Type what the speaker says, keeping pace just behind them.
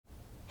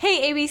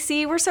Hey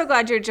ABC, we're so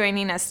glad you're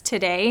joining us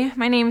today.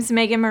 My name is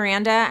Megan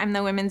Miranda. I'm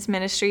the Women's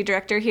Ministry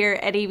Director here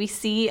at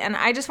ABC, and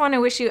I just want to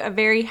wish you a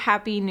very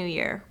happy new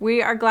year.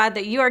 We are glad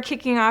that you are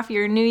kicking off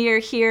your new year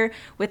here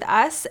with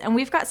us, and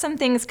we've got some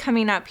things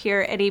coming up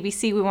here at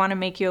ABC we want to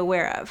make you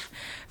aware of.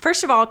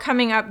 First of all,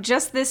 coming up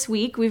just this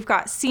week, we've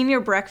got senior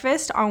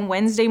breakfast on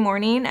Wednesday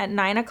morning at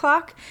 9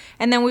 o'clock,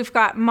 and then we've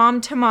got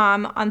Mom to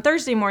Mom on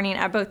Thursday morning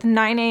at both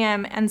 9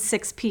 a.m. and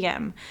 6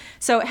 p.m.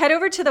 So head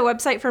over to the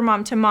website for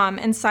Mom to Mom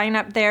and sign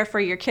up there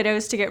for your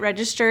kiddos to get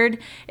registered.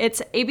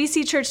 It's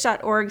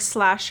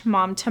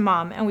abcchurch.org/mom to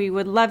mom, and we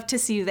would love to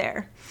see you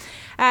there.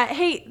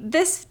 Hey,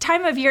 this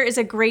time of year is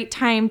a great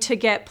time to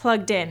get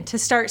plugged in, to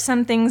start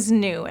some things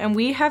new. And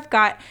we have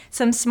got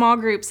some small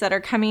groups that are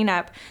coming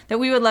up that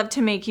we would love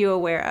to make you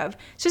aware of.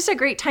 It's just a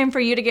great time for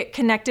you to get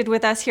connected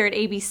with us here at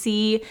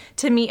ABC,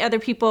 to meet other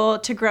people,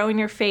 to grow in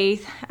your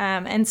faith.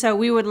 And so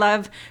we would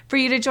love for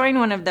you to join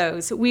one of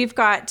those. We've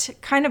got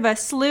kind of a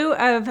slew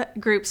of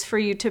groups for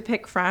you to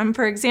pick from.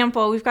 For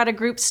example, we've got a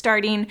group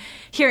starting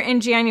here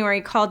in January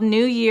called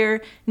New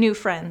Year, New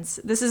Friends.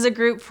 This is a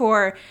group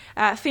for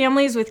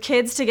families with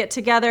kids to get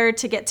together,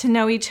 to get to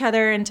know each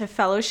other, and to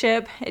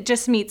fellowship. It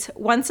just meets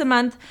once a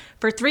month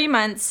for 3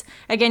 months.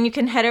 Again, you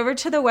can head over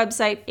to the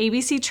website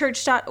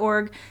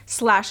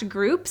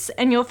abcchurch.org/groups,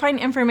 and you'll find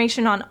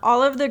information on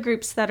all of the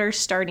groups that are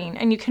starting,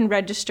 and you can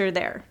register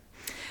there.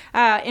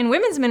 In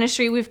women's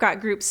ministry, we've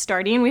got groups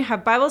starting. We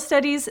have Bible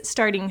studies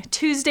starting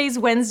Tuesdays,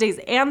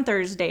 Wednesdays, and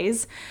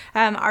Thursdays.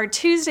 Our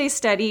Tuesday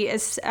study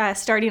is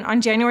starting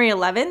on January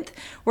 11th.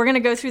 We're going to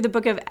go through the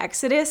book of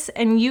Exodus,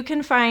 and you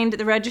can find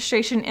the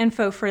registration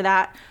info for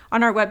that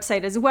on our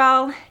website as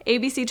well,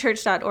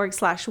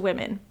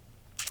 abcchurch.org/women.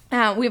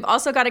 We've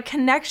also got a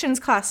connections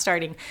class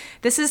starting.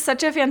 This is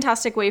such a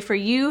fantastic way for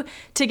you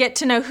to get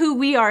to know who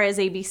we are as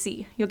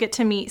ABC. You'll get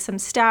to meet some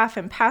staff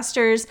and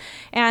pastors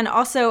and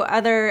also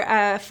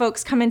other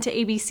folks come into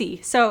ABC.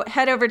 So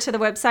head over to the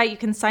website. You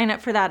can sign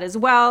up for that as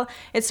well.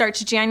 It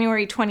starts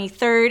January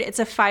 23rd. It's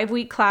a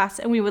 5-week class,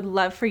 and we would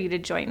love for you to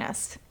join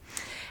us.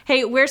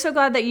 Hey, we're so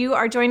glad that you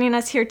are joining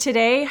us here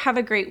today. Have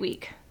a great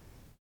week.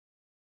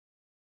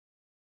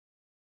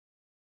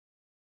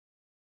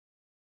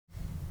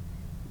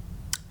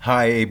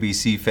 Hi,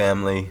 ABC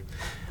family.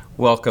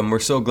 Welcome. We're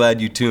so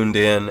glad you tuned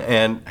in,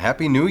 and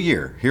Happy New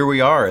Year. Here we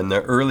are in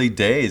the early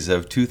days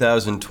of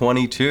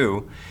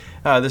 2022.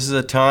 This is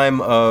a time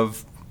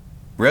of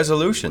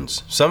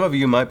resolutions. Some of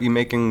you might be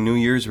making New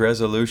Year's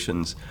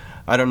resolutions.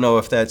 I don't know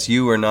if that's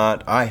you or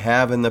not. I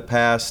have in the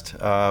past.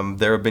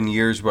 There have been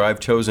years where I've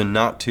chosen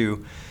not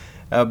to.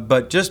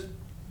 But just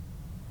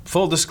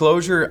full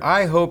disclosure,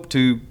 I hope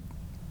to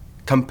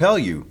compel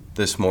you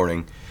this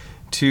morning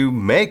to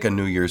make a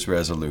New Year's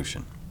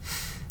resolution.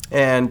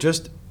 And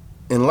just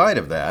in light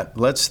of that,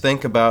 let's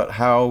think about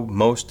how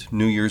most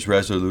New Year's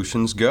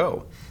resolutions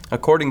go.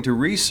 According to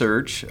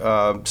research,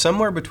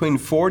 somewhere between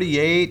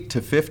 48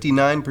 to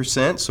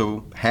 59%,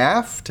 so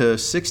half to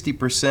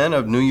 60%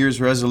 of New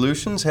Year's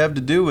resolutions have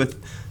to do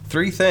with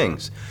 3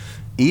 things: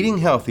 eating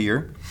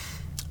healthier,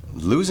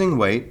 losing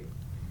weight,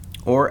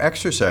 or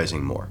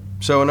exercising more.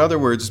 So in other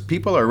words,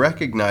 people are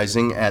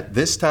recognizing at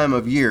this time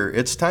of year,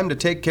 it's time to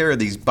take care of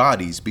these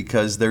bodies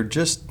because they're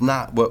just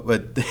not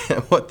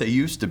what they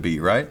used to be,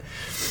 right?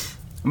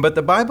 But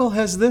the Bible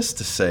has this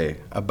to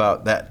say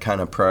about that kind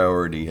of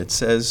priority. It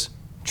says,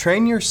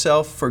 "Train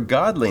yourself for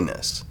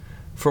godliness,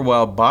 for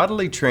while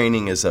bodily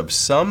training is of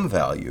some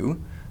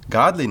value,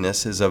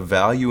 godliness is of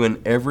value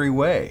in every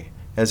way,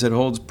 as it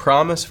holds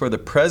promise for the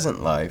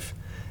present life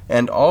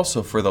and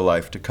also for the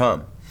life to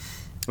come."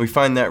 We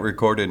find that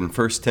recorded in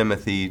 1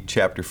 Timothy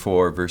chapter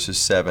 4, verses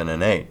 7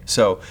 and 8.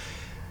 So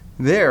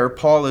there,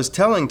 Paul is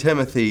telling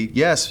Timothy,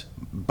 yes,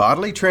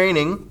 bodily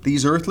training,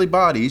 these earthly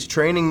bodies,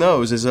 training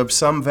those is of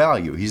some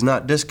value. He's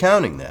not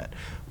discounting that,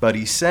 but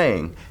he's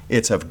saying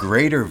it's of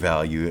greater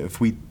value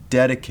if we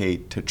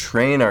dedicate to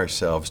train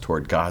ourselves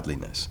toward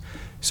godliness.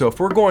 So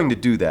if we're going to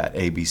do that,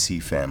 ABC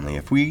family,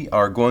 if we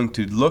are going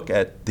to look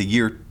at the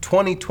year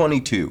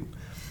 2022,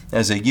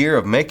 as a year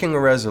of making a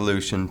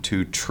resolution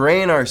to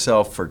train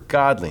ourselves for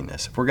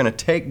godliness, if we're going to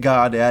take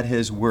God at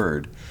His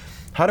word,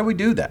 how do we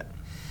do that?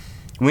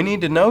 We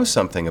need to know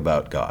something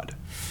about God.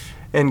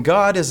 And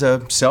God is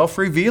a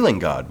self-revealing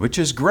God, which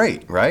is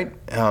great, right?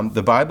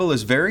 The Bible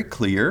is very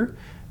clear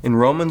in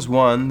Romans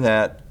 1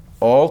 that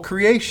all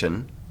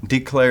creation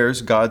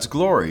declares God's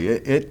glory.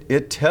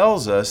 It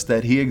tells us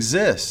that He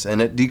exists,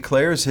 and it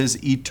declares His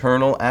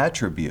eternal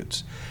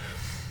attributes.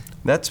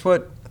 That's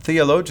what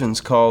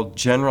theologians call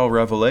general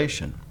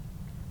revelation.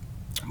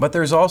 But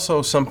there's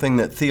also something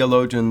that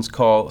theologians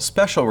call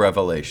special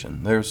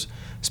revelation. There's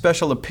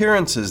special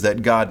appearances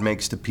that God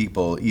makes to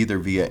people, either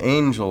via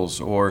angels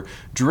or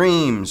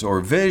dreams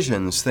or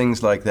visions,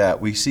 things like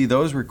that. We see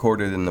those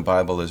recorded in the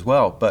Bible as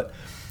well. But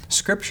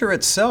Scripture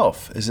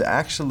itself is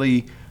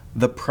actually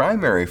the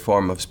primary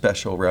form of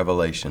special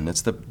revelation.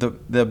 It's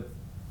the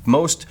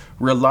most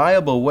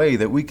reliable way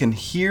that we can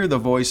hear the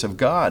voice of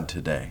God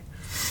today.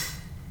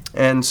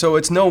 And so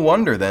it's no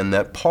wonder then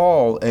that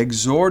Paul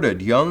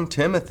exhorted young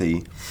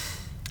Timothy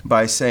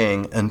by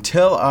saying,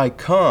 "Until I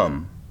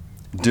come,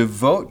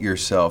 devote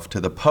yourself to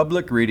the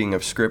public reading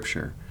of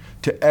Scripture,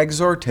 to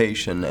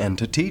exhortation and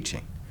to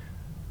teaching."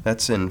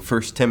 That's in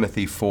 1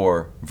 Timothy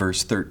 4,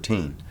 verse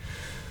 13.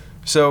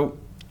 So,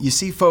 you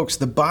see, folks,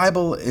 the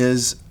Bible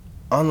is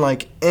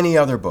unlike any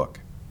other book.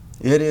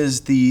 It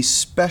is the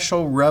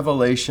special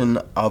revelation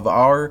of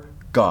our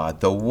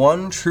God, the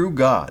one true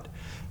God,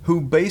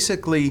 who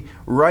basically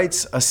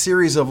writes a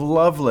series of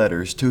love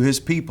letters to his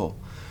people,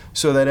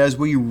 so that as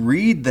we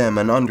read them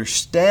and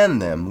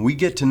understand them, we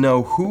get to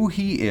know who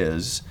he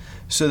is,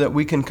 so that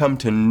we can come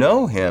to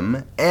know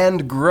him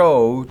and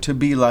grow to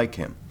be like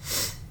him.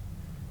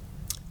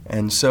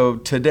 And so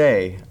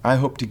today, I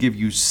hope to give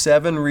you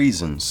 7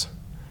 reasons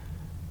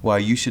why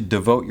you should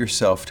devote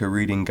yourself to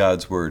reading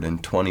God's Word in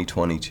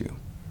 2022.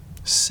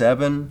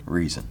 7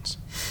 reasons.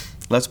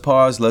 Let's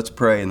pause, let's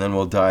pray, and then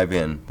we'll dive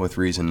in with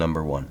reason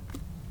number 1.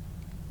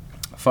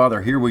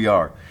 Father, here we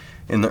are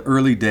in the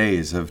early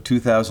days of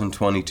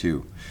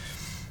 2022,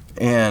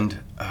 and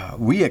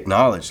we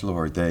acknowledge,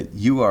 Lord, that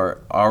you are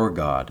our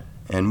God,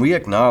 and we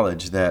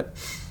acknowledge that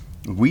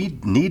we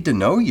need to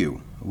know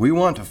you. We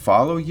want to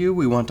follow you.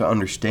 We want to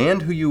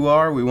understand who you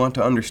are. We want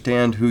to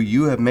understand who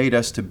you have made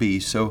us to be.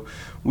 So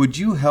would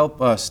you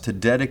help us to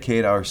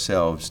dedicate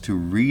ourselves to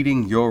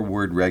reading your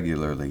word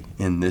regularly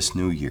in this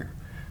new year?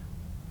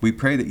 We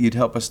pray that you'd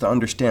help us to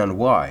understand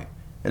why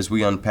as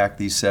we unpack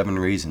these 7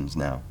 reasons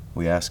now.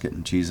 We ask it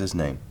in Jesus'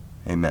 name.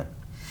 Amen.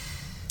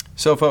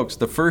 So folks,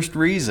 the first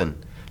reason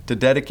to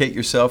dedicate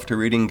yourself to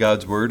reading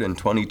God's word in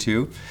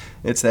 22,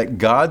 it's that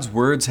God's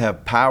words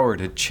have power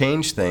to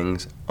change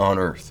things on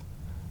earth.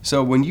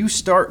 So when you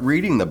start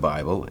reading the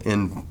Bible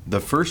in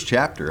the first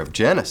chapter of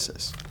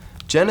Genesis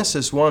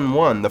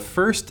 1:1, the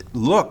first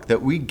look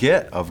that we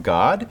get of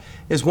God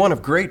is one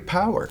of great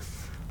power.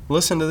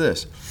 Listen to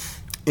this.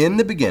 "In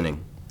the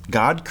beginning,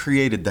 God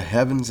created the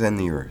heavens and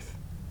the earth.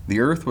 The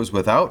earth was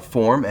without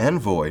form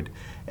and void,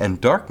 and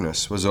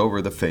darkness was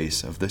over the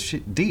face of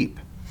the deep.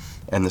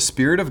 And the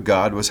Spirit of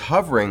God was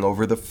hovering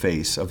over the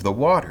face of the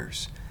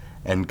waters.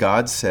 And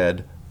God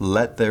said,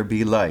 'Let there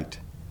be light.'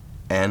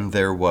 And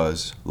there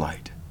was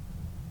light."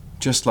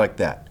 Just like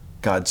that,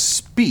 God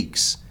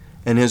speaks,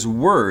 and his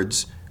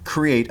words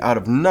create out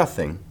of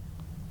nothing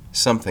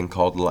something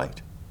called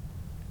light.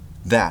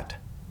 That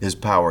is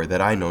power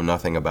that I know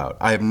nothing about.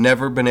 I have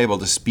never been able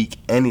to speak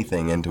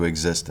anything into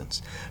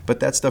existence. But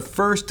that's the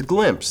first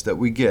glimpse that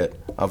we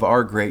get of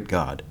our great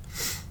God.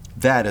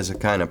 That is a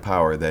kind of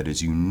power that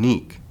is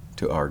unique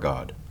to our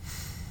God.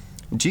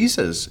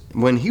 Jesus,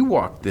 when he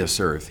walked this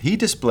earth, he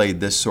displayed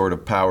this sort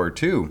of power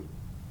too.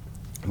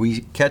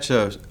 We catch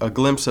a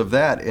glimpse of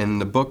that in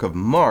the book of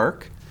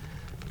Mark,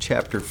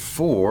 chapter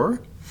 4.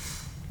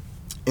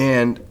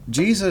 And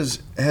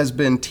Jesus has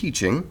been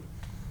teaching,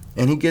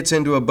 and he gets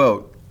into a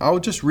boat. I'll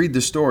just read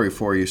the story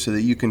for you so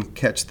that you can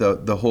catch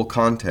the whole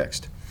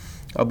context.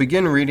 I'll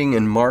begin reading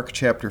in Mark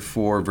chapter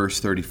 4, verse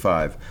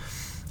 35.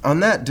 "On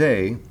that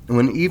day,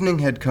 when evening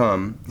had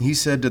come, he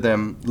said to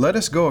them, 'Let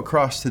us go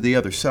across to the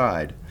other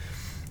side.'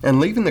 And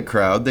leaving the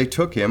crowd, they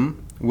took him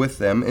with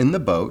them in the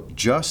boat,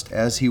 just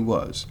as he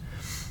was.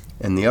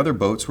 And the other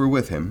boats were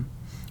with him.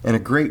 And a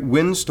great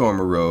windstorm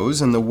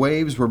arose, and the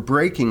waves were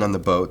breaking on the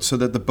boat, so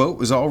that the boat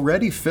was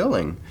already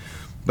filling.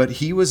 But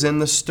he was in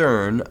the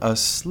stern,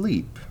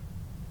 asleep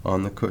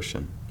on the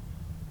cushion.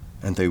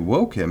 And they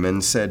woke him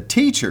and said,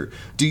 'Teacher,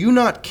 do you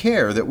not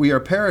care that we are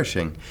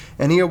perishing?'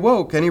 And he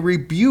awoke, and he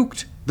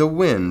rebuked the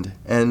wind,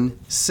 and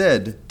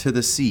said to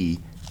the sea,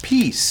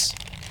 'Peace,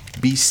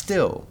 be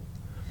still.'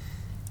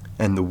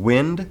 And the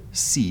wind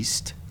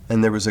ceased,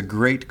 and there was a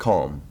great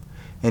calm.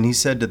 And he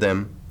said to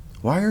them,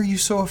 'Why are you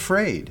so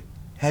afraid?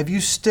 Have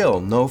you still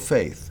no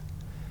faith?'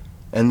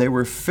 And they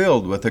were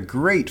filled with a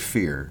great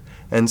fear,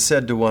 and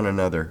said to one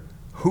another,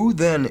 'Who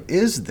then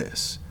is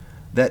this,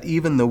 that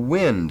even the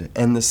wind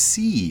and the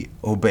sea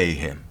obey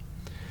him?'"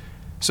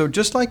 So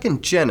just like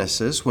in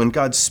Genesis, when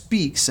God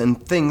speaks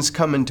and things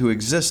come into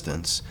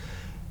existence,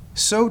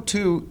 so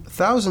too,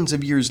 thousands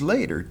of years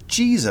later,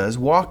 Jesus,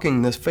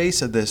 walking the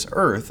face of this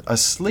earth,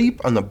 asleep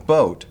on the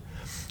boat,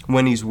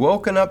 when he's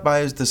woken up by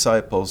his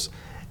disciples,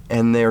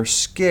 and they're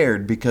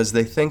scared because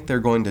they think they're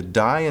going to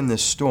die in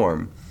this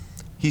storm,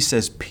 he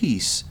says,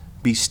 "Peace,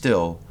 be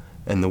still,"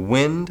 and the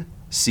wind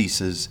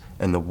ceases,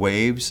 and the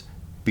waves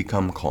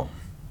become calm.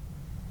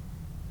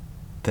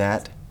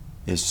 That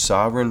is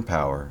sovereign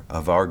power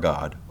of our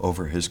God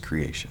over his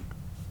creation.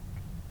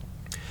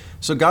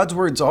 So God's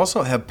words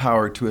also have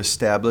power to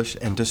establish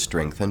and to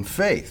strengthen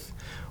faith.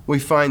 We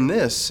find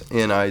this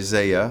in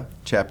Isaiah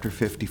chapter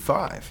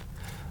 55.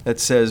 It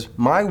says,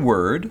 "My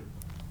word,"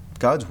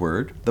 God's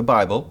word, the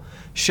Bible,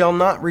 "shall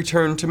not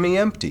return to me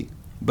empty,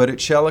 but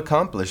it shall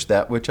accomplish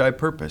that which I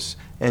purpose,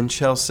 and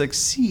shall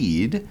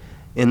succeed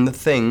in the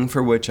thing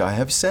for which I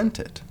have sent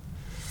it."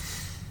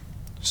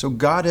 So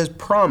God has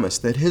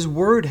promised that his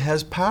word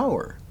has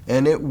power,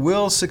 and it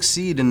will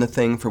succeed in the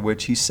thing for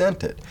which he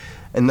sent it.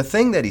 And the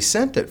thing that he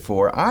sent it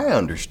for, I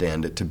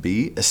understand it to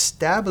be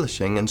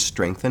establishing and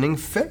strengthening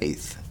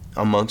faith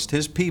amongst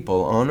his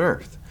people on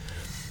earth.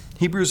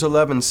 Hebrews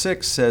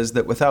 11:6 says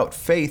that without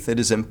faith it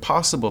is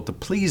impossible to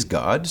please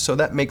God, so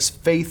that makes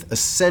faith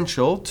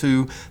essential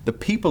to the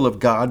people of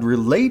God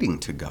relating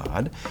to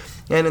God.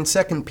 And in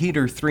 2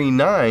 Peter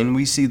 3:9,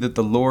 we see that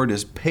the Lord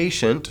is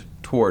patient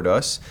toward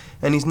us,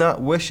 and he's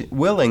not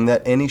willing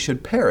that any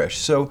should perish.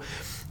 So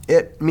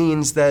it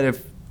means that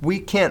if we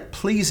can't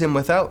please him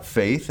without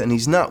faith, and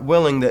he's not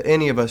willing that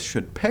any of us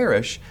should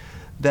perish,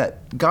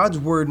 that God's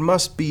word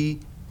must be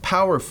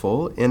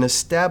powerful in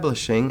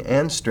establishing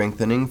and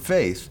strengthening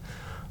faith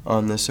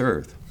on this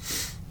earth.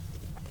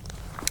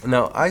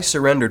 Now, I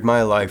surrendered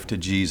my life to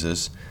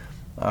Jesus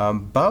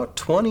about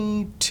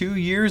 22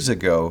 years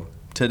ago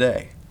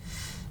today.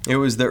 It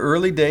was the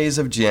early days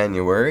of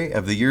January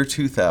of the year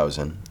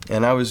 2000,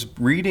 and I was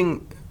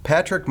reading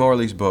Patrick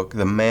Morley's book,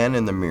 The Man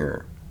in the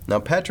Mirror. Now,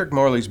 Patrick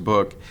Morley's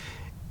book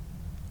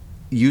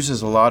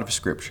uses a lot of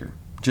scripture,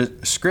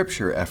 just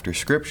scripture after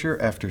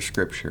scripture after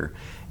scripture.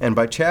 And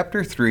by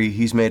chapter 3,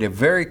 he's made a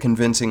very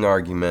convincing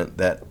argument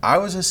that I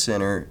was a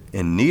sinner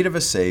in need of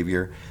a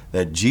Savior,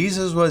 that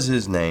Jesus was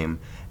his name,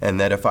 and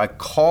that if I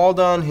called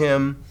on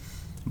him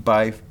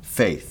by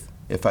faith,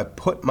 if I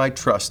put my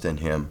trust in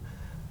him,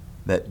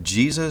 that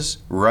Jesus'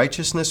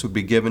 righteousness would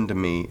be given to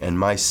me and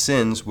my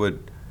sins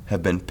would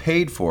have been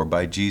paid for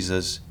by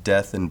Jesus'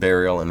 death and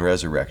burial and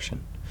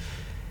resurrection.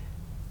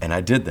 And I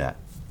did that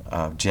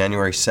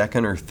January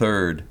 2nd or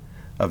 3rd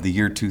of the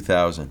year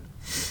 2000.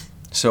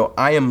 So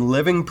I am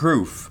living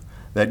proof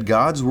that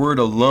God's word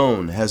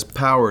alone has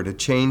power to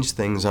change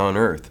things on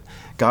earth.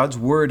 God's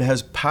word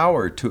has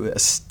power to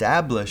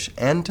establish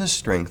and to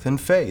strengthen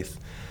faith.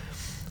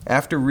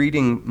 After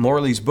reading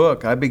Morley's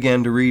book, I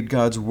began to read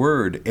God's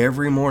word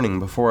every morning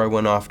before I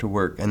went off to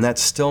work, and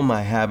that's still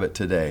my habit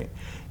today.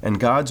 And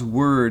God's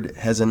word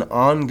has an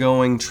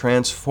ongoing,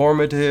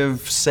 transformative,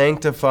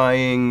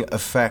 sanctifying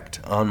effect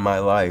on my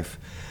life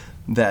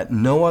that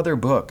no other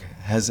book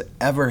has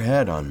ever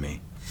had on me.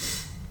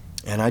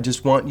 And I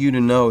just want you to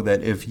know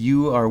that if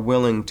you are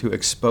willing to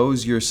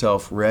expose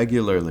yourself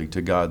regularly to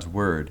God's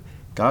word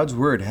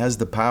has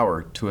the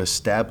power to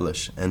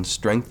establish and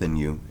strengthen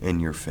you in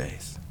your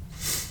faith.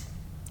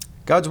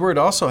 God's word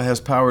also has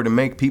power to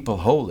make people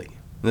holy.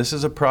 This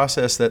is a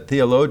process that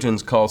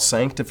theologians call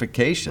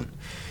sanctification.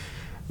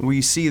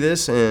 We see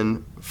this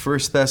in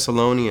 1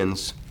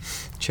 Thessalonians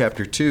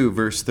chapter 2,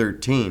 verse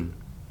 13.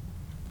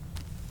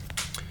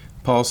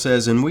 Paul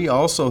says, "And we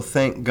also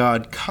thank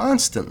God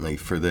constantly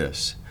for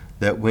this,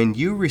 that when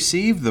you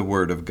received the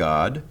word of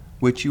God,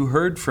 which you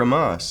heard from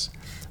us,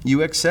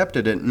 you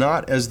accepted it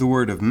not as the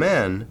word of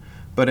men,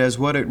 but as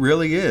what it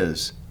really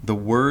is, the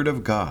word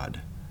of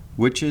God,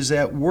 which is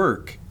at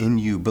work in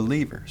you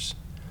believers."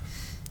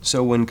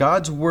 So when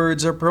God's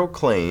words are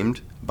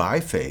proclaimed by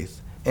faith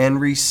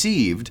and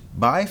received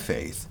by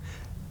faith,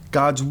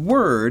 God's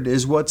word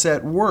is what's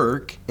at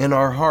work in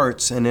our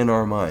hearts and in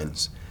our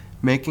minds,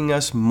 making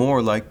us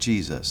more like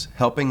Jesus,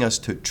 helping us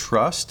to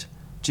trust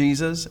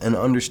Jesus and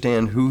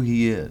understand who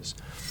he is.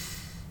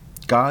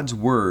 God's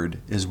word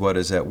is what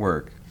is at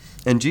work.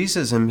 And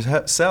Jesus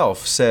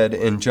himself said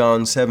in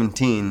John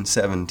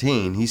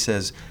 17:17, he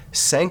says,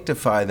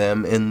 "Sanctify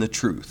them in the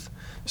truth."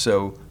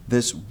 So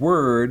this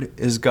word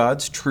is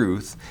God's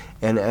truth,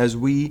 and as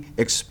we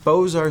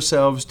expose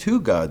ourselves to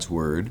God's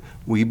word,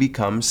 we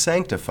become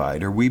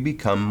sanctified, or we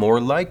become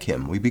more like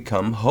him. We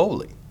become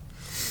holy.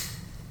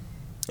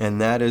 And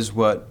that is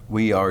what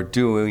we are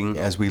doing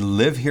as we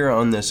live here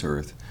on this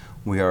earth.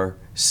 We are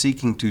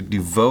seeking to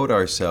devote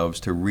ourselves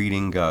to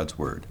reading God's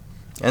word.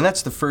 And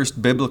that's the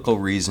first biblical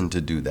reason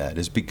to do that,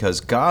 is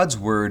because God's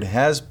word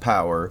has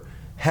power,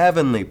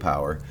 heavenly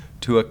power,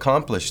 to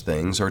accomplish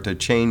things or to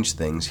change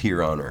things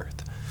here on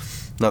earth.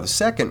 Now, the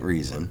second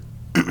reason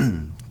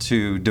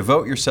to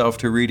devote yourself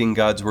to reading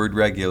God's word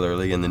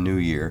regularly in the new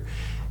year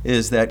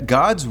is that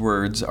God's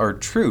words are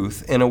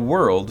truth in a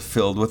world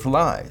filled with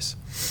lies.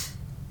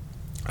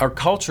 Our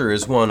culture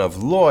is one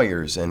of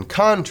lawyers and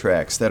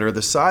contracts that are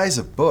the size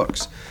of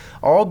books,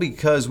 all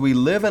because we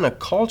live in a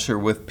culture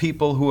with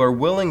people who are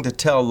willing to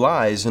tell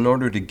lies in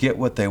order to get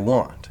what they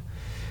want.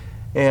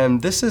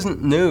 And this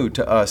isn't new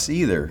to us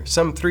either.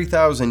 Some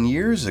 3,000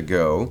 years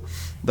ago,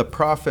 the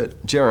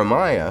prophet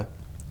Jeremiah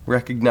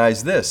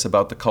recognized this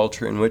about the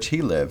culture in which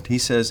he lived. He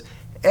says,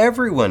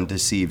 "Everyone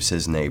deceives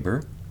his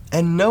neighbor,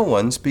 and no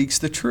one speaks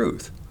the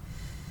truth."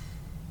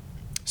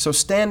 So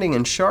standing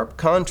in sharp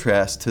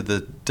contrast to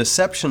the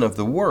deception of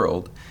the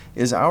world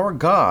is our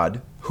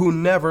God who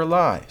never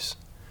lies.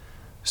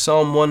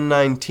 Psalm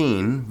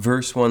 119,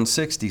 verse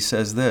 160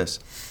 says this,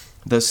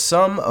 "The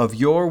sum of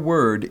your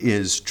word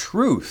is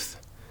truth,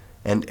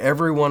 and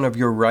every one of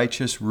your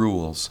righteous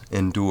rules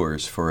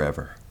endures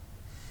forever."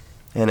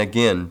 And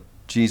again,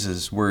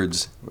 Jesus'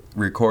 words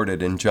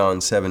recorded in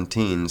John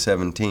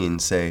 17:17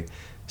 say,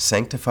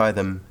 "Sanctify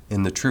them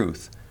in the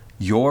truth.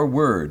 Your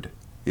word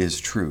is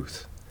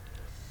truth."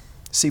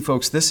 See,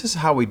 folks, this is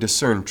how we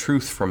discern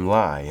truth from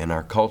lie in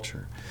our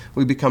culture.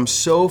 We become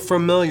so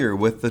familiar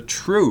with the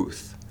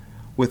truth,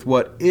 with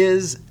what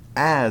is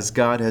as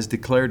God has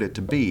declared it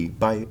to be,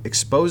 by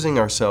exposing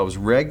ourselves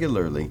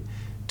regularly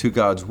to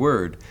God's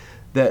word,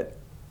 that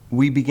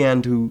we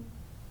began to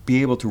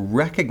be able to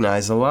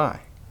recognize a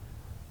lie.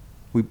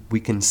 We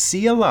can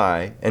see a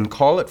lie and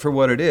call it for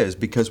what it is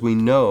because we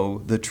know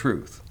the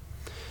truth.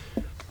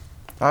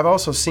 I've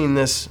also seen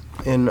this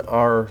in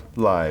our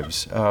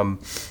lives.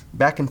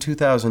 Back in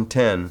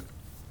 2010,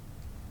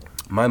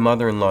 my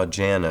mother-in-law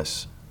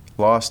Janice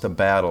lost a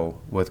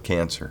battle with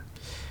cancer.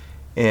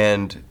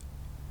 And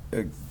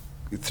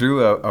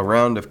through a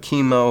round of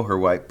chemo, her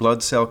white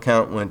blood cell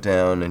count went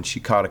down, and she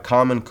caught a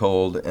common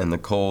cold, and the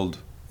cold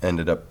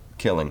ended up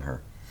killing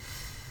her.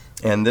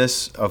 And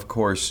this, of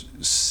course,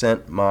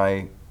 sent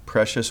my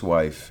precious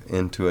wife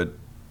into a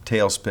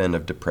tailspin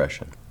of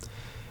depression.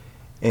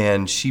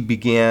 And she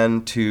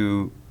began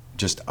to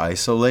just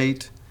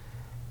isolate,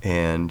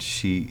 and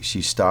she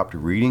stopped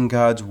reading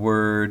God's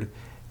Word,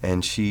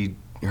 and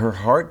her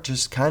heart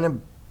just kind of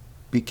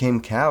became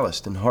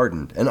calloused and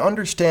hardened, and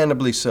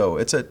understandably so.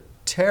 It's a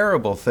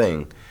terrible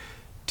thing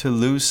to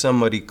lose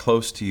somebody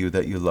close to you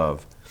that you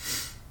love.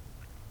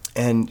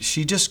 And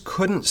she just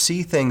couldn't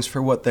see things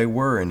for what they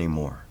were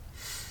anymore.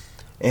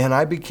 And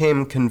I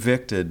became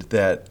convicted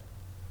that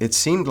it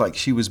seemed like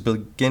she was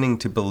beginning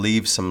to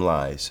believe some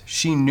lies.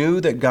 She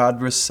knew that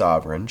God was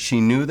sovereign. She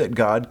knew that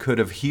God could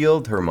have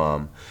healed her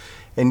mom.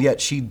 And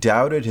yet she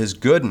doubted his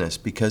goodness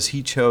because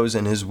he chose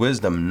in his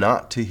wisdom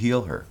not to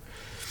heal her.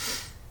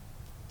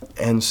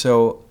 And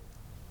so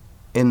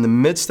in the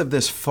midst of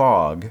this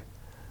fog,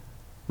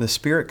 the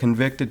Spirit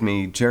convicted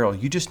me,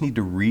 Gerald, you just need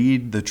to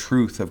read the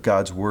truth of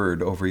God's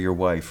Word over your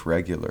wife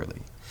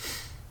regularly.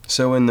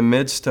 So in the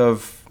midst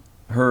of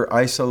her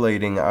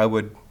isolating, I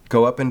would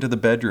go up into the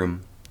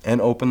bedroom and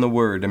open the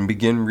Word and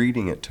begin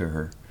reading it to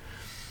her.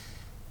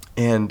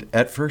 And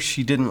at first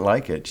she didn't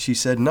like it. She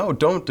said, no,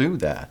 don't do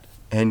that.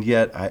 And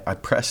yet I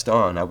pressed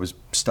on. I was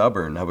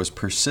stubborn. I was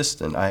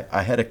persistent.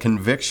 I had a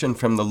conviction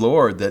from the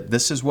Lord that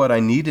this is what I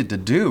needed to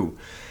do.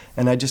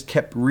 And I just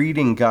kept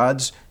reading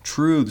God's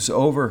truths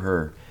over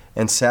her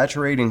and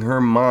saturating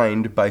her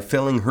mind by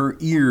filling her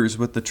ears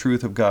with the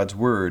truth of God's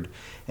Word.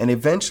 And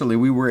eventually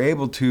we were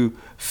able to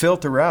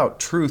filter out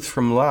truth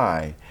from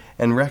lie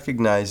and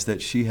recognize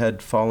that she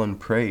had fallen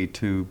prey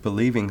to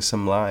believing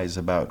some lies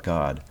about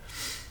God.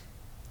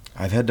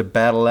 I've had to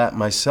battle that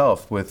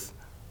myself with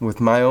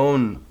my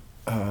own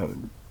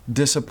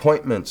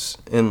disappointments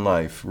in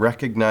life,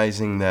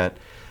 recognizing that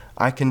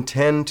I can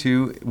tend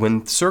to,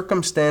 when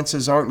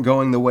circumstances aren't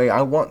going the way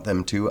I want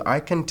them to, I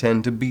can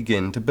tend to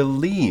begin to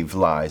believe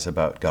lies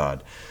about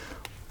God.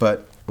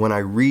 But when I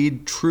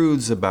read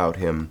truths about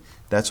Him,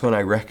 that's when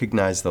I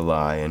recognize the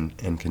lie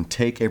and can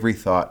take every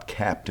thought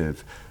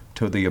captive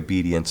to the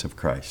obedience of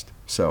Christ.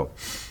 So,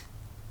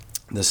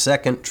 the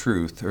second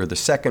truth, or the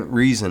second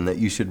reason that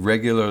you should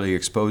regularly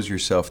expose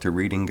yourself to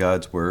reading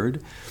God's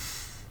Word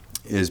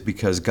is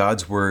because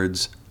God's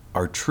words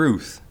are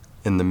truth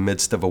in the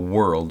midst of a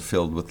world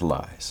filled with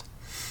lies.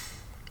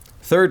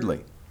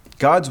 Thirdly,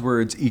 God's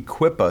words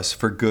equip us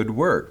for good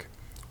work.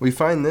 We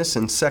find this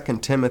in 2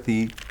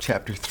 Timothy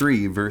chapter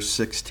 3, verse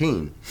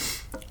 16.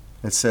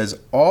 It says,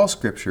 all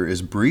Scripture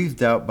is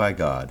breathed out by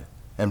God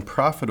and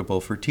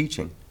profitable for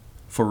teaching,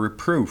 for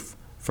reproof,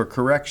 for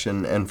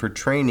correction, and for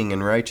training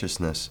in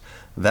righteousness,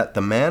 that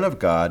the man of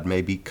God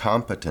may be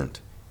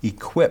competent,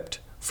 equipped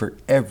for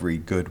every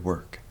good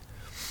work.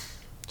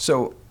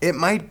 So it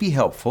might be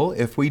helpful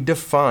if we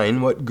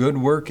define what good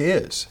work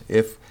is.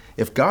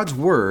 If God's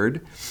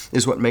Word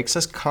is what makes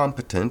us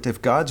competent,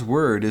 if God's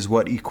Word is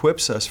what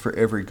equips us for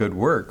every good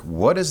work,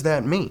 what does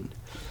that mean?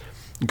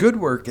 Good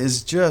work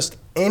is just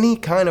any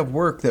kind of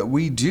work that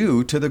we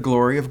do to the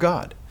glory of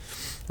God.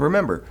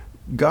 Remember,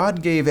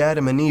 God gave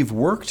Adam and Eve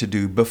work to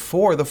do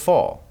before the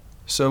fall.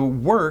 So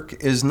work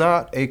is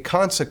not a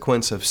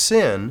consequence of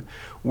sin.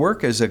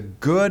 Work is a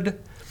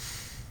good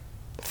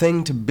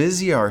thing to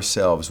busy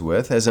ourselves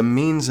with as a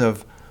means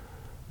of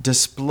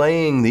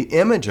displaying the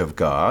image of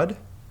God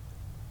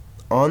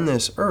on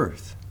this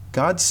earth.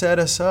 God set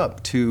us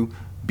up to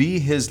be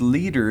His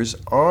leaders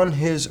on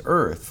His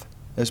earth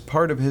as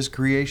part of His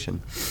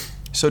creation.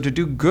 So to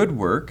do good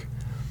work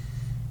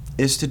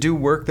is to do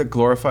work that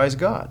glorifies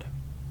God.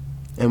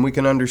 And we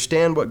can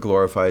understand what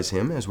glorifies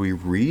Him as we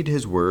read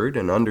His Word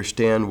and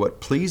understand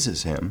what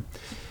pleases Him.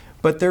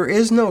 But there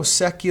is no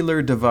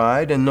secular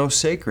divide and no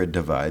sacred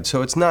divide.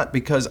 So it's not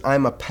because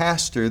I'm a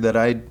pastor that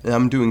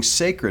I'm doing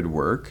sacred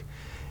work,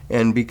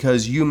 and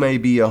because you may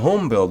be a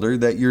home builder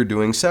that you're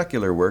doing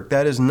secular work.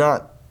 That's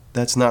not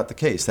the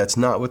case. That's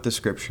not what the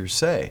Scriptures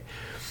say.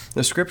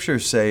 The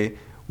Scriptures say,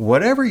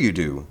 whatever you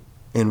do,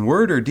 in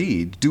word or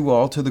deed, do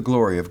all to the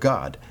glory of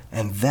God.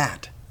 And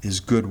that is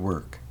good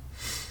work.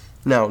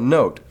 Now,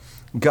 note,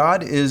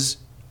 God is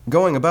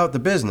going about the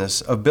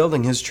business of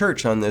building His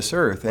church on this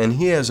earth, and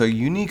He has a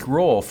unique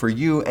role for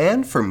you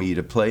and for me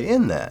to play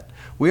in that.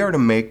 We are to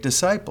make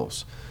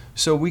disciples.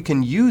 So we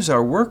can use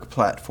our work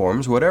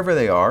platforms, whatever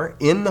they are,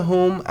 in the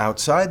home,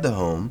 outside the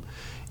home,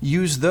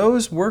 use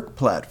those work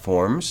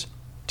platforms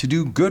to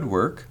do good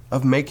work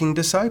of making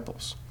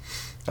disciples,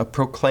 of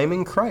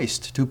proclaiming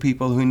Christ to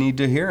people who need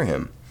to hear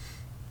Him.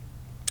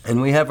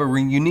 And we have a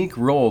unique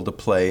role to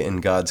play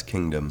in God's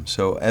kingdom.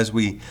 So as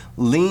we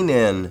lean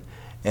in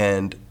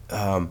and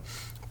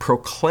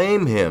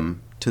proclaim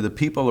Him to the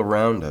people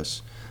around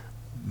us,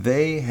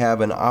 they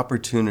have an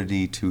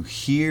opportunity to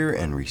hear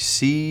and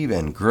receive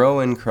and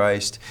grow in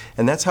Christ.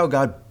 And that's how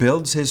God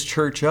builds His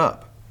church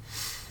up.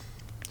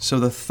 So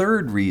the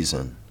third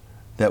reason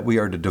that we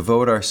are to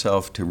devote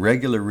ourselves to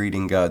regular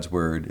reading God's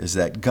Word is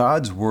that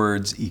God's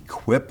words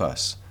equip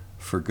us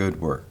for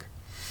good work.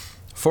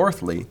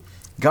 Fourthly,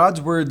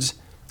 God's words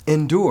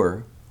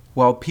endure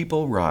while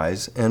people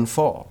rise and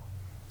fall.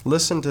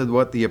 Listen to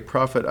what the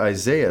prophet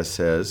Isaiah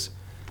says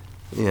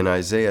in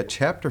Isaiah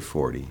chapter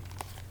 40,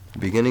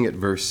 beginning at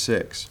verse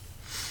 6.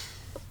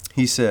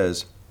 He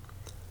says,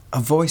 "A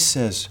voice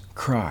says,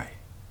 'Cry.'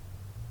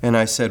 And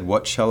I said,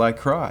 'What shall I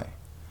cry?'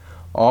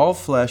 All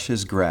flesh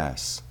is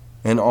grass,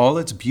 and all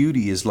its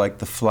beauty is like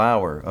the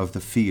flower of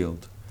the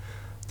field.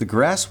 The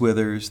grass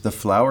withers, the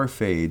flower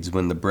fades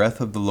when the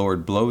breath of the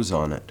Lord blows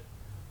on it.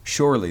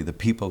 Surely the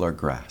people are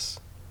grass.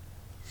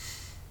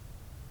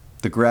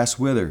 The grass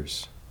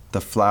withers,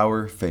 the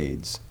flower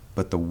fades,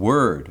 but the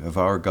word of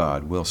our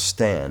God will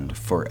stand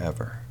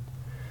forever."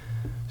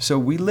 So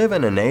we live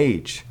in an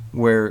age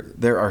where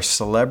there are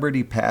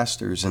celebrity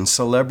pastors and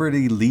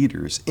celebrity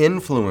leaders,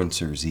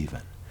 influencers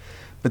even.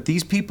 But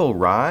these people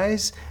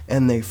rise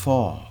and they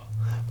fall.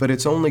 But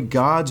it's only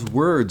God's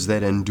words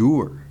that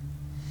endure.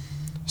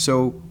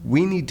 So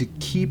we need to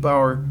keep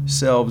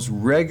ourselves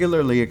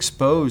regularly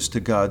exposed to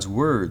God's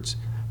words,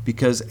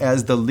 because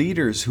as the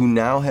leaders who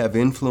now have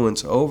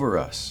influence over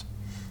us,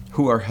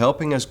 who are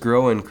helping us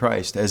grow in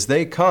Christ, as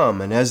they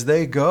come and as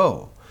they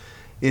go,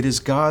 it is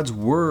God's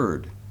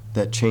word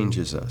that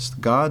changes us,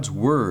 God's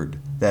word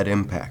that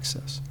impacts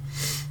us.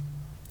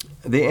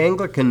 The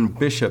Anglican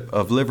Bishop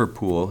of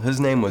Liverpool, his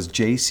name was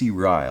J.C.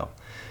 Ryle,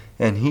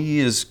 and he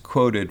is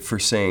quoted for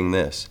saying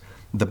this: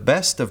 "The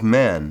best of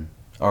men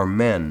are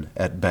men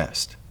at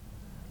best,"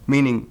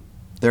 meaning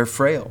they're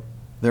frail,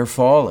 they're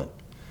fallen,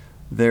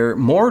 they're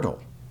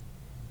mortal.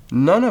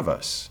 None of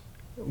us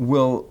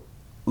will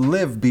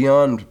live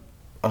beyond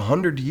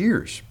 100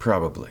 years,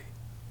 probably,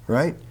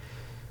 right,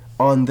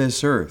 on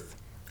this earth.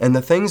 And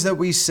the things that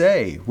we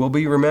say will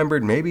be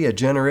remembered maybe a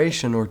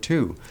generation or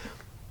two.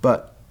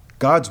 But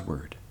God's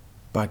word,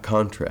 by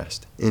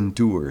contrast,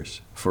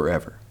 endures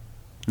forever.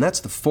 And that's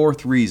the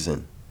fourth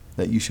reason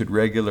that you should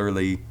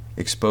regularly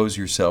expose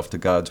yourself to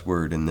God's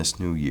word in this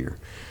new year.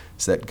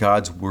 It's that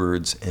God's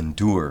words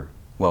endure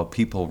while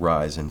people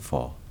rise and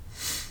fall.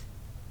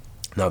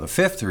 Now, the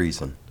fifth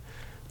reason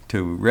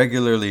to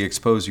regularly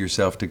expose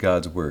yourself to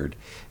God's word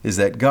is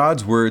that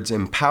God's words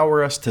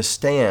empower us to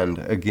stand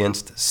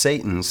against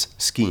Satan's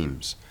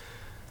schemes.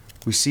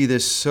 We see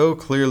this so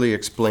clearly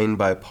explained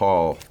by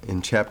Paul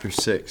in chapter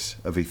 6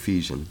 of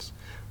Ephesians.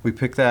 We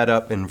pick that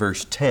up in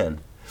verse 10.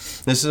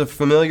 This is a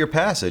familiar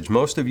passage.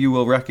 Most of you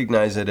will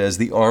recognize it as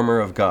the armor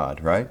of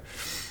God, right?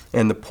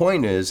 And the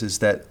point is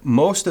that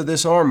most of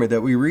this armor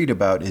that we read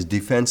about is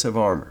defensive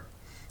armor.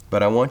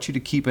 But I want you to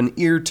keep an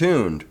ear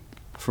tuned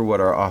for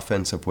what our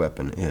offensive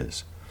weapon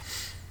is.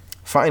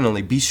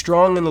 Finally, be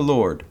strong in the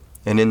Lord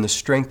and in the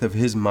strength of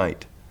His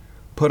might.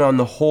 Put on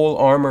the whole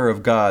armor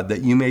of God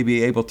that you may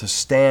be able to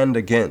stand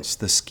against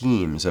the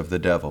schemes of the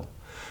devil.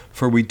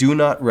 For we do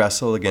not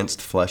wrestle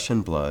against flesh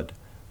and blood,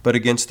 but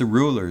against the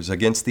rulers,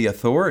 against the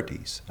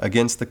authorities,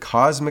 against the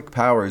cosmic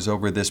powers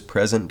over this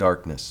present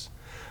darkness,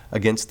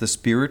 against the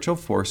spiritual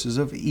forces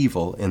of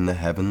evil in the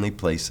heavenly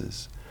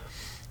places.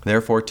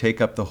 Therefore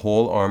take up the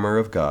whole armor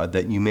of God,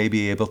 that you may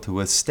be able to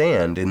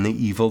withstand in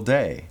the evil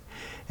day,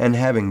 and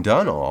having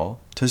done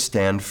all, to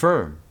stand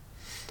firm.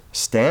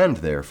 Stand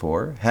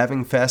therefore,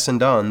 having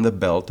fastened on the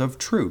belt of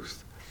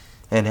truth,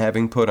 and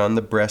having put on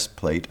the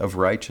breastplate of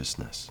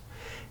righteousness,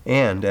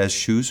 and as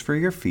shoes for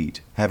your feet,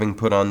 having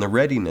put on the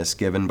readiness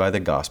given by the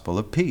gospel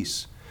of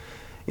peace.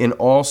 In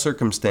all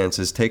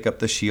circumstances take up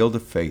the shield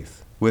of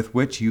faith, with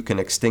which you can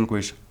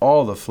extinguish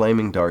all the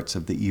flaming darts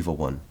of the evil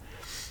one.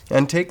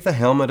 And take the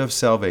helmet of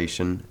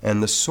salvation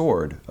and the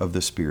sword of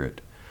the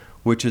Spirit,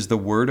 which is the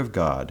word of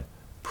God,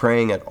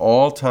 praying at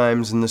all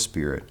times in the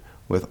Spirit,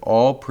 with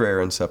all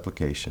prayer and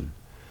supplication.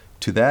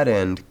 To that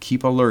end,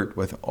 keep alert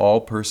with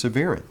all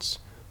perseverance,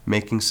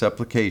 making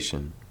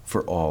supplication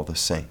for all the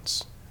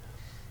saints.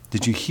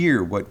 Did you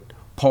hear what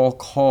Paul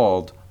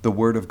called the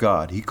Word of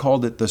God? He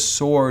called it the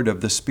sword of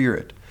the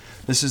Spirit.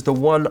 This is the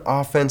one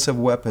offensive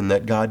weapon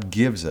that God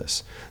gives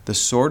us. The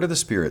sword of the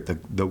Spirit,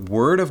 the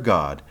Word of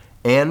God,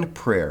 and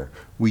prayer.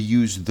 We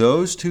use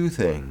those two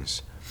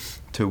things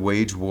to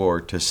wage war,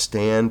 to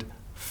stand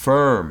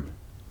firm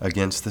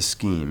against the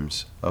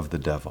schemes of the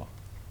devil.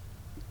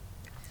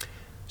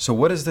 So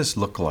what does this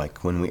look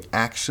like when we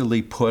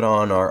actually put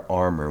on our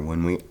armor,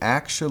 when we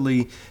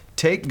actually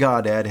take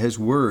God at His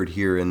word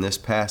here in this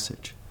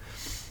passage,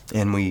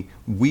 and we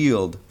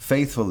wield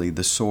faithfully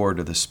the sword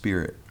of the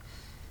Spirit?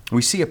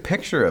 We see a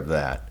picture of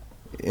that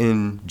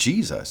in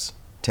Jesus'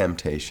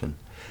 temptation,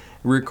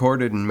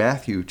 recorded in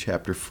Matthew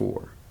chapter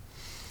 4.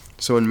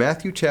 So in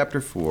Matthew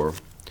chapter 4,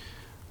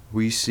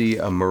 we see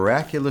a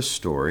miraculous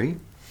story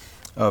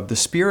of the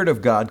Spirit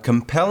of God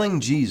compelling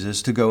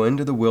Jesus to go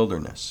into the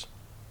wilderness.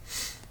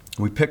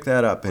 We pick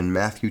that up in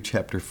Matthew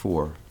chapter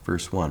 4,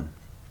 verse 1.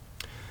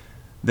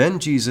 Then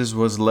Jesus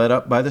was led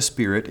up by the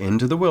Spirit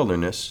into the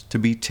wilderness to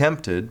be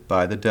tempted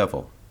by the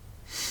devil.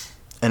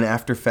 And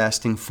after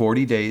fasting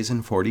 40 days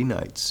and 40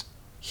 nights,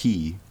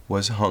 he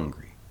was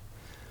hungry.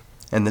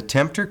 And the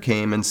tempter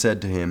came and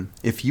said to him,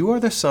 If you are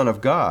the Son of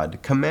God,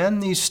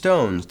 command these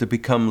stones to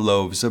become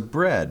loaves of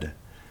bread.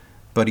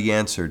 But he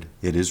answered,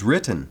 It is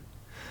written,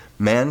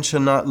 Man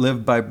shall not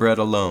live by bread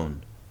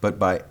alone, but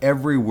by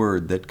every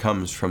word that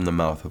comes from the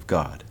mouth of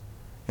God.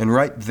 And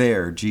right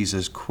there,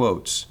 Jesus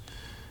quotes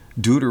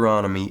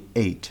Deuteronomy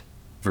 8,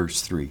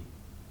 verse 3.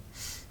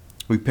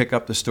 We pick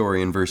up the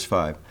story in verse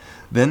 5.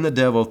 Then the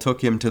devil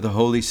took him to the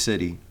holy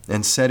city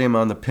and set him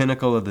on the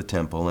pinnacle of the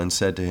temple and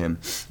said to him,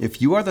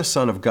 If you are the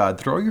Son of God,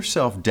 throw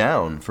yourself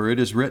down, for it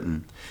is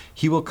written,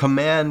 He will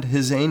command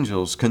His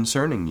angels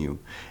concerning you,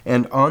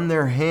 and on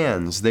their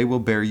hands they will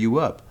bear you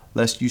up,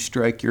 lest you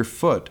strike your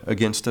foot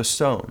against a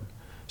stone.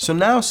 So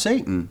now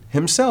Satan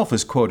himself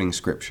is quoting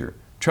Scripture,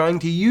 trying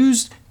to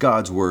use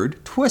God's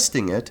word,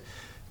 twisting it,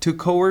 to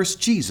coerce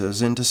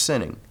Jesus into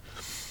sinning.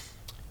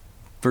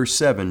 Verse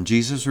 7,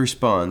 Jesus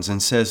responds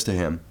and says to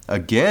him,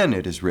 Again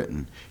it is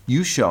written,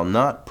 You shall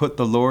not put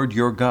the Lord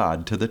your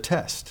God to the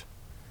test.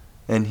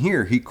 And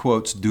here he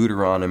quotes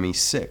Deuteronomy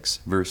 6,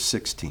 verse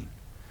 16.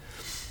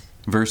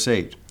 Verse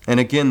 8, And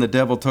again the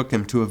devil took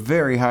him to a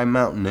very high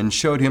mountain and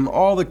showed him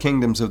all the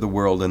kingdoms of the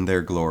world and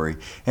their glory.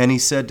 And he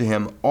said to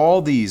him,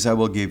 All these I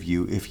will give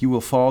you, if you will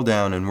fall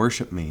down and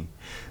worship me.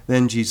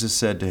 Then Jesus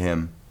said to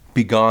him,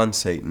 Begone,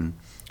 Satan,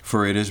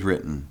 for it is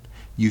written,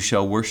 You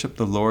shall worship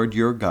the Lord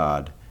your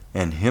God,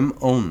 and him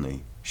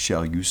only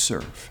shall you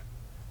serve.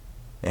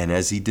 And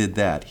as he did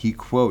that, he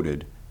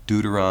quoted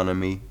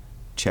Deuteronomy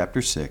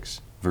chapter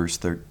 6, verse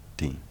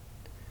 13.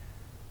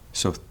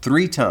 So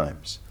 3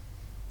 times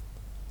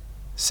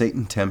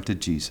Satan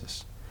tempted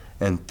Jesus,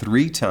 and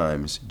 3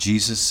 times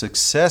Jesus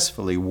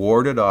successfully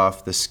warded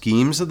off the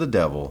schemes of the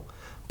devil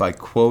by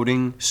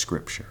quoting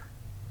Scripture.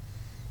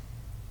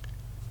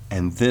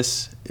 And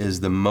this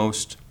is the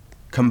most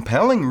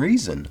compelling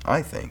reason,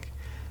 I think,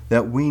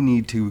 that we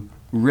need to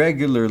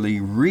regularly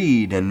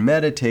read and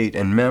meditate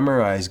and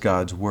memorize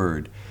God's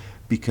Word,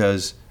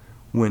 because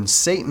when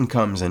Satan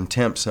comes and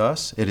tempts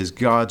us, it is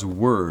God's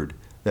Word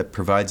that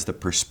provides the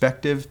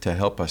perspective to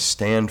help us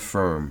stand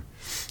firm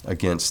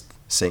against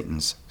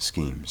Satan's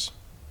schemes.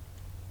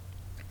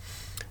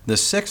 The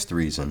 6th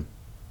reason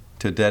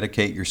to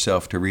dedicate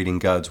yourself to reading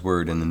God's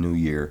Word in the new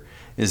year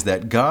is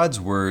that God's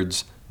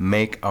words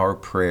make our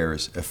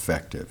prayers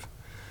effective.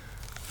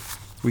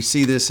 We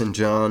see this in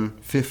John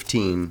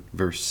 15,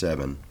 verse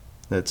 7.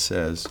 That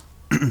says,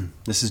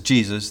 this is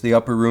Jesus, the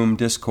upper room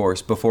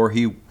discourse before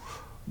he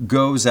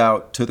goes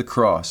out to the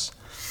cross.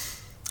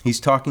 He's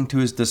talking to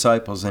his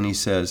disciples and he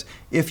says,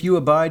 If you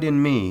abide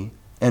in me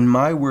and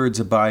my words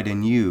abide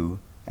in you,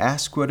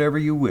 ask whatever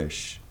you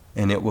wish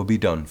and it will be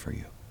done for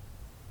you.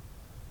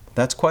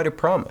 That's quite a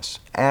promise.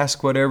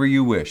 Ask whatever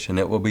you wish and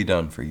it will be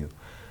done for you.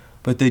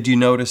 But did you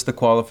notice the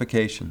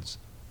qualifications?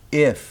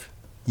 If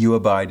you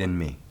abide in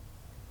me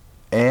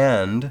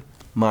and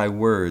my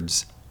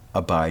words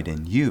abide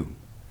in you.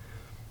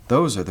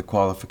 Those are the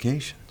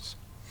qualifications.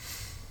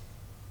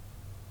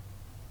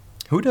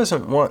 Who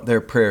doesn't want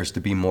their prayers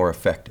to be more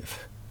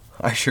effective?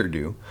 I sure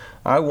do.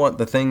 I want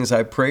the things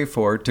I pray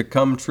for to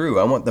come true.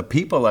 I want the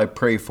people I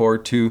pray for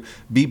to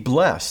be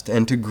blessed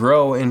and to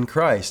grow in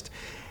Christ.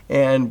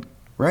 And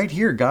right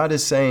here, God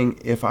is saying,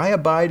 if I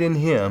abide in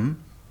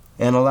Him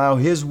and allow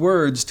His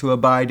words to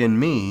abide in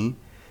me,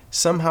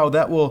 somehow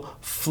that will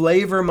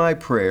flavor my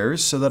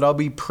prayers so that I'll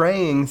be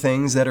praying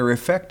things that are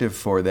effective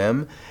for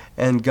them,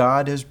 and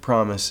God is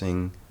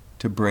promising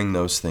to bring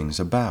those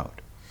things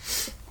about.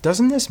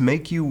 Doesn't this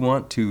make you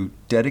want to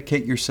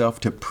dedicate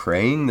yourself to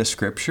praying the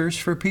Scriptures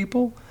for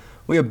people?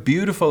 We have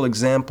beautiful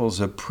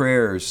examples of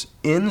prayers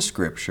in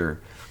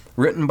Scripture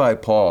written by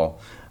Paul.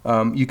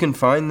 You can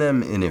find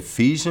them in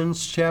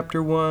Ephesians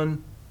chapter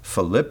 1,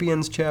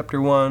 Philippians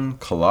chapter 1,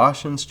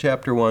 Colossians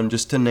chapter 1,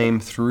 just to name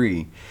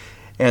 3.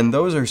 And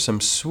those are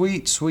some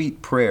sweet,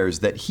 sweet prayers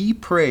that he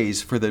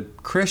prays for the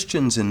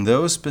Christians in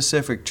those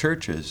specific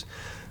churches,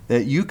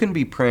 that you can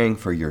be praying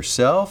for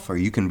yourself, or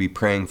you can be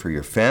praying for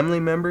your family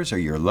members or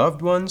your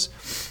loved ones.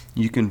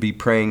 You can be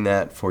praying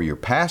that for your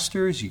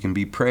pastors. You can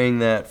be praying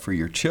that for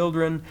your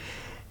children.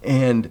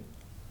 And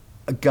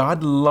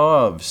God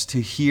loves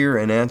to hear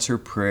and answer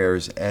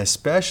prayers,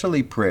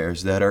 especially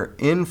prayers that are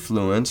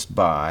influenced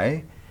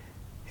by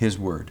His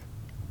Word.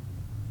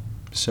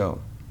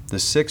 So, the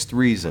 6th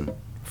reason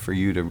for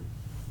you to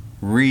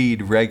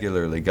read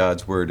regularly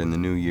God's Word in the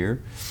new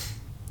year,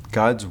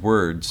 God's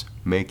words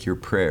make your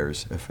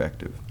prayers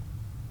effective.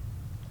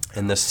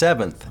 And the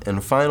 7th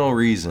and final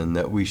reason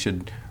that we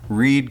should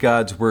read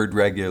God's Word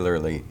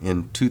regularly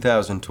in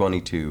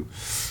 2022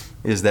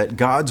 is that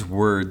God's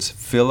words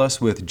fill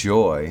us with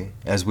joy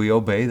as we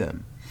obey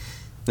them.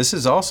 This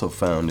is also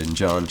found in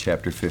John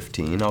chapter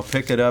 15. I'll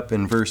pick it up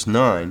in verse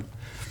 9.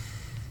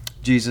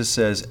 Jesus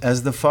says,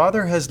 "As the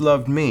Father has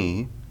loved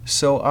me,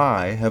 so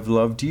I have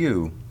loved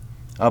you.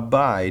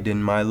 Abide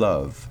in my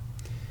love.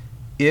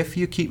 If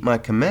you keep my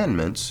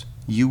commandments,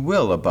 you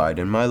will abide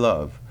in my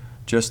love,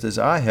 just as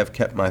I have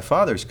kept my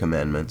Father's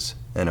commandments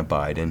and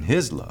abide in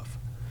his love.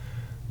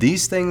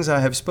 These things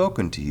I have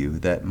spoken to you,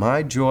 that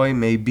my joy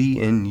may be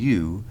in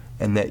you,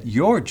 and that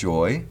your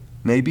joy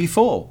may be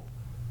full."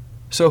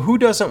 So who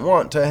doesn't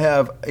want to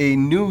have a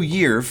new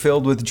year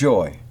filled with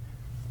joy?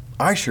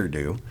 I sure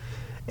do.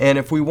 And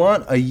if we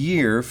want a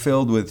year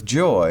filled with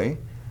joy,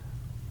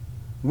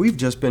 we've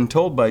just been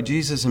told by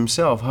Jesus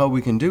himself how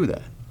we can do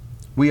that.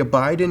 We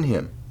abide in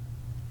him.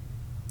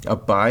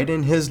 Abide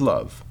in his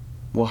love.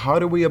 Well, how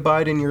do we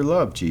abide in your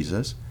love,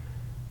 Jesus?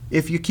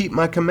 If you keep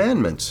my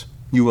commandments,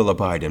 you will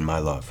abide in my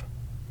love.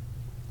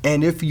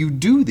 And if you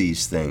do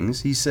these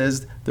things, he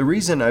says, the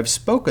reason I've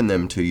spoken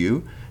them to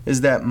you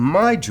is that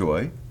my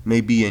joy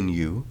may be in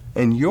you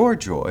and your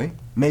joy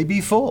may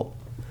be full.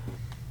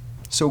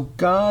 So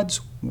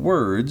God's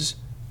words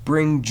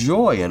bring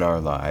joy in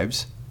our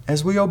lives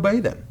as we obey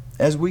them,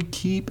 as we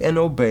keep and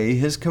obey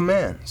his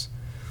commands.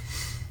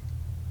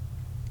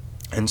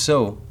 And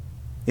so,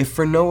 if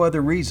for no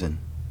other reason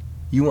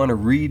you want to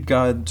read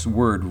God's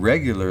word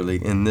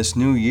regularly in this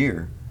new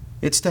year,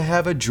 it's to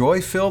have a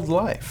joy-filled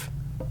life,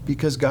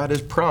 because God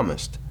has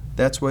promised.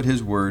 That's what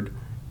his word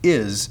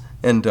is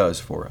and does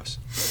for us.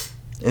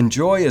 And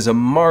joy is a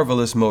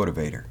marvelous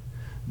motivator.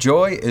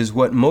 Joy is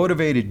what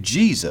motivated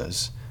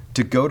Jesus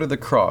to go to the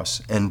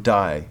cross and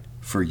die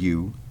for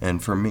you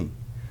and for me.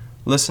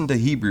 Listen to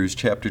Hebrews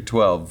chapter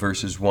 12,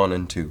 verses 1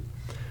 and 2.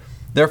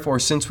 "Therefore,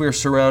 since we are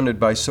surrounded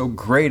by so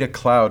great a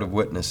cloud of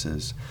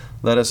witnesses,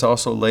 let us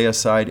also lay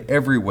aside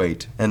every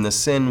weight and the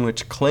sin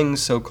which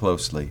clings so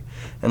closely,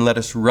 and let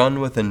us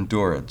run with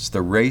endurance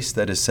the race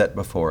that is set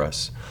before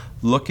us,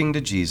 looking to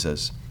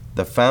Jesus,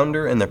 the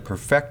founder and the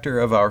perfecter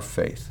of our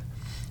faith,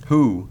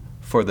 who,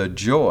 for the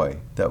joy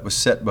that was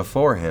set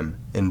before him,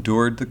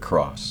 endured the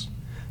cross,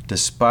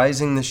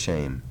 despising the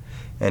shame,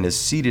 and is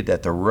seated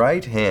at the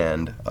right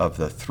hand of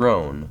the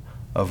throne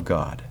of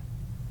God."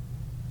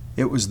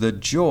 It was the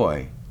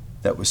joy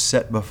that was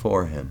set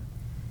before him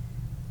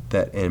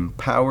that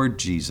empowered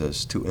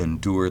Jesus to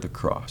endure the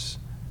cross,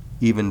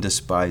 even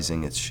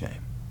despising its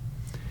shame.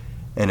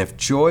 And if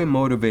joy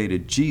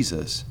motivated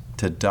Jesus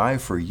to die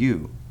for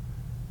you,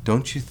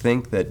 don't you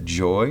think that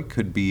joy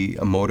could be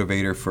a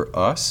motivator for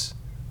us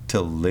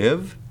to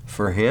live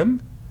for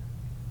him?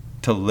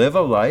 To live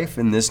a life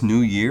in this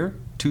new year,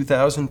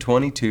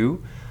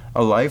 2022,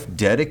 a life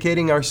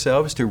dedicating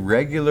ourselves to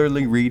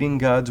regularly reading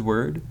God's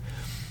word,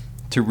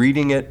 to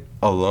reading it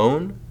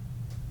alone,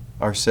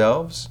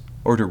 ourselves,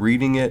 or to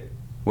reading it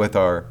with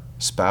our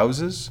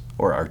spouses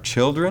or our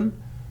children,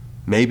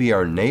 maybe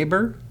our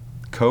neighbor,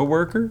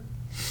 co-worker,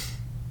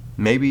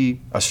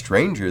 maybe a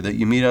stranger that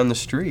you meet on the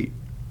street.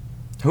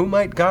 Who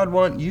might God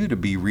want you to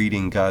be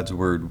reading God's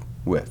word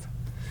with?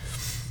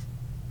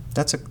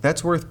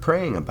 That's worth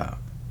praying about.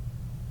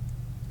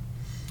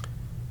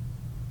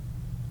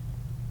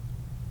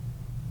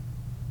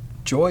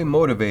 Joy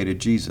motivated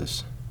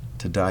Jesus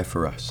to die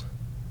for us.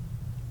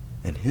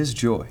 And his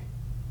joy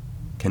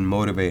can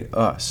motivate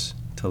us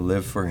to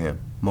live for him,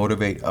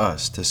 motivate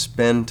us to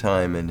spend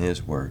time in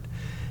his word.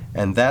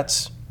 And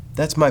that's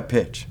my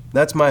pitch.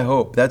 That's my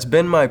hope. That's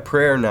been my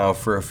prayer now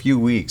for a few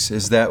weeks,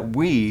 is that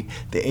we,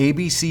 the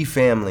ABC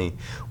family,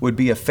 would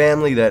be a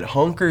family that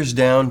hunkers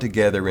down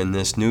together in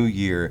this new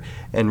year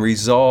and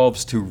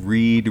resolves to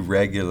read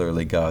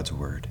regularly God's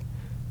word,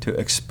 to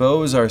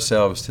expose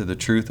ourselves to the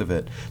truth of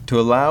it, to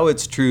allow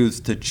its truths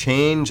to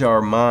change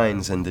our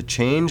minds and to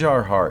change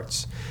our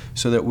hearts,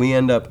 so that we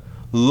end up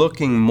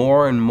looking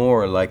more and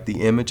more like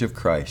the image of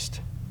Christ,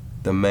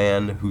 the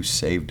man who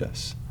saved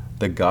us,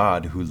 the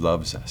God who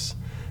loves us,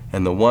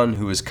 and the one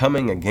who is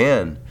coming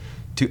again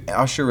to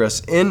usher us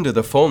into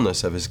the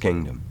fullness of his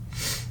kingdom.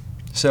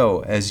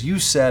 So, as you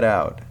set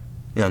out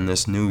on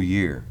this new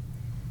year,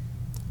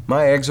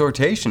 my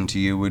exhortation to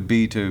you would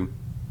be to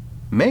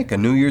make a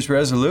New Year's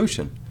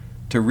resolution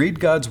to read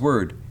God's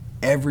word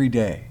every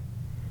day.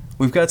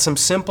 We've got some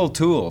simple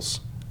tools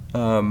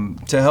to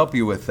help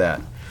you with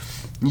that.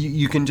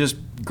 You can just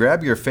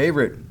grab your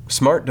favorite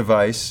smart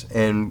device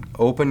and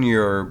open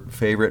your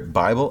favorite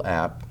Bible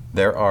app.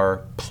 There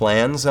are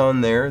plans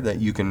on there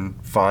that you can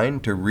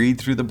find to read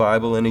through the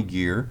Bible in a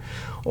year.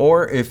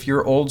 Or if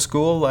you're old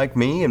school like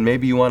me and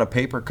maybe you want a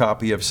paper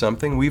copy of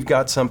something, we've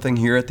got something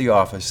here at the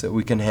office that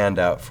we can hand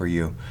out for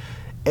you.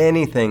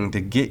 Anything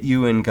to get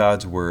you in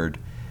God's Word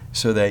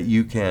so that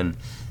you can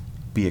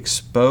be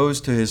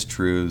exposed to his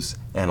truths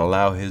and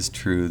allow his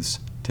truths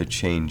to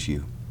change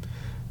you.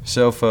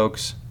 So,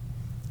 folks,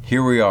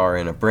 here we are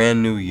in a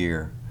brand new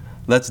year.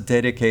 Let's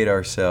dedicate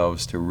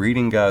ourselves to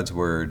reading God's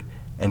Word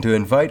and to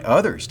invite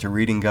others to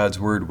reading God's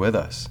Word with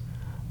us.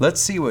 Let's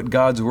see what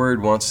God's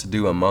Word wants to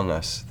do among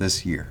us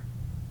this year.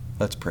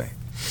 Let's pray.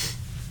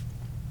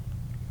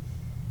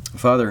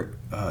 Father,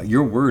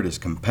 your Word is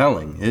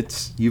compelling.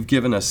 You've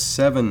given us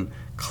 7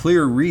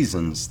 clear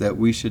reasons that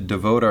we should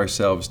devote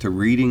ourselves to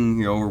reading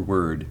your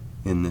Word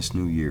in this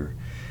new year.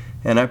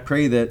 And I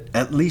pray that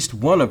at least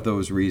one of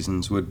those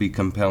reasons would be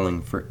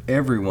compelling for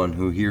everyone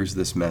who hears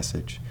this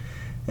message.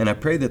 And I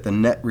pray that the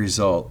net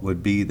result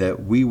would be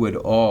that we would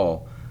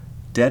all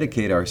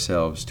dedicate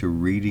ourselves to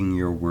reading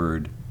your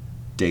word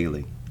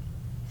daily.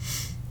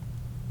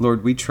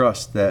 Lord, we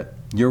trust that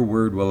your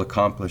word will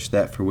accomplish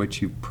that for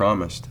which you've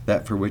promised,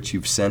 that for which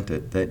you've sent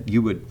it, that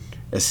you would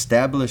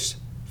establish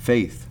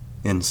faith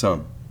in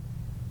some.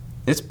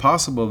 It's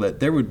possible that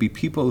there would be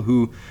people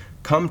who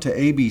come to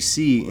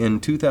ABC in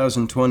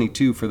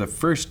 2022 for the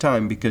first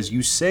time because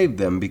you saved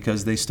them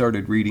because they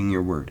started reading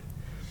your word.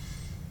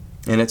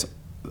 And it's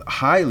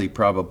highly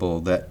probable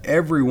that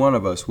every one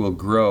of us will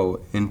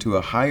grow into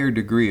a higher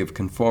degree of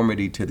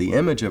conformity to the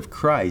image of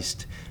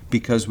Christ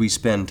because we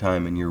spend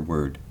time in your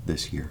word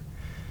this year.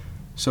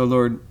 So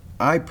Lord,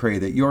 I pray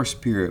that your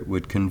Spirit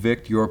would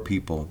convict your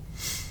people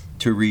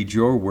to read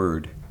your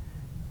word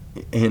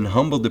in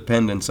humble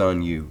dependence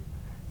on you.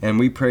 And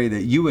we pray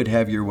that you would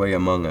have your way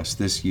among us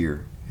this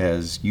year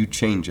as you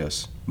change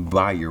us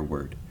by your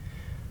word.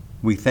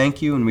 We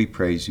thank you and we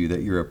praise you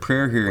that you're a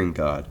prayer-hearing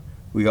God.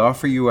 We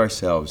offer you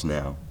ourselves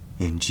now.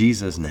 In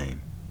Jesus'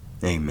 name,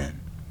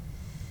 amen.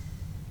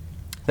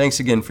 Thanks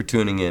again for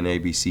tuning in,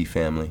 ABC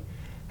family.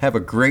 Have a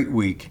great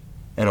week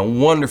and a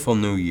wonderful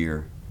new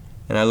year.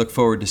 And I look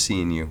forward to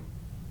seeing you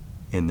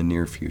in the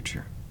near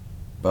future.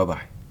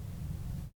 Bye-bye.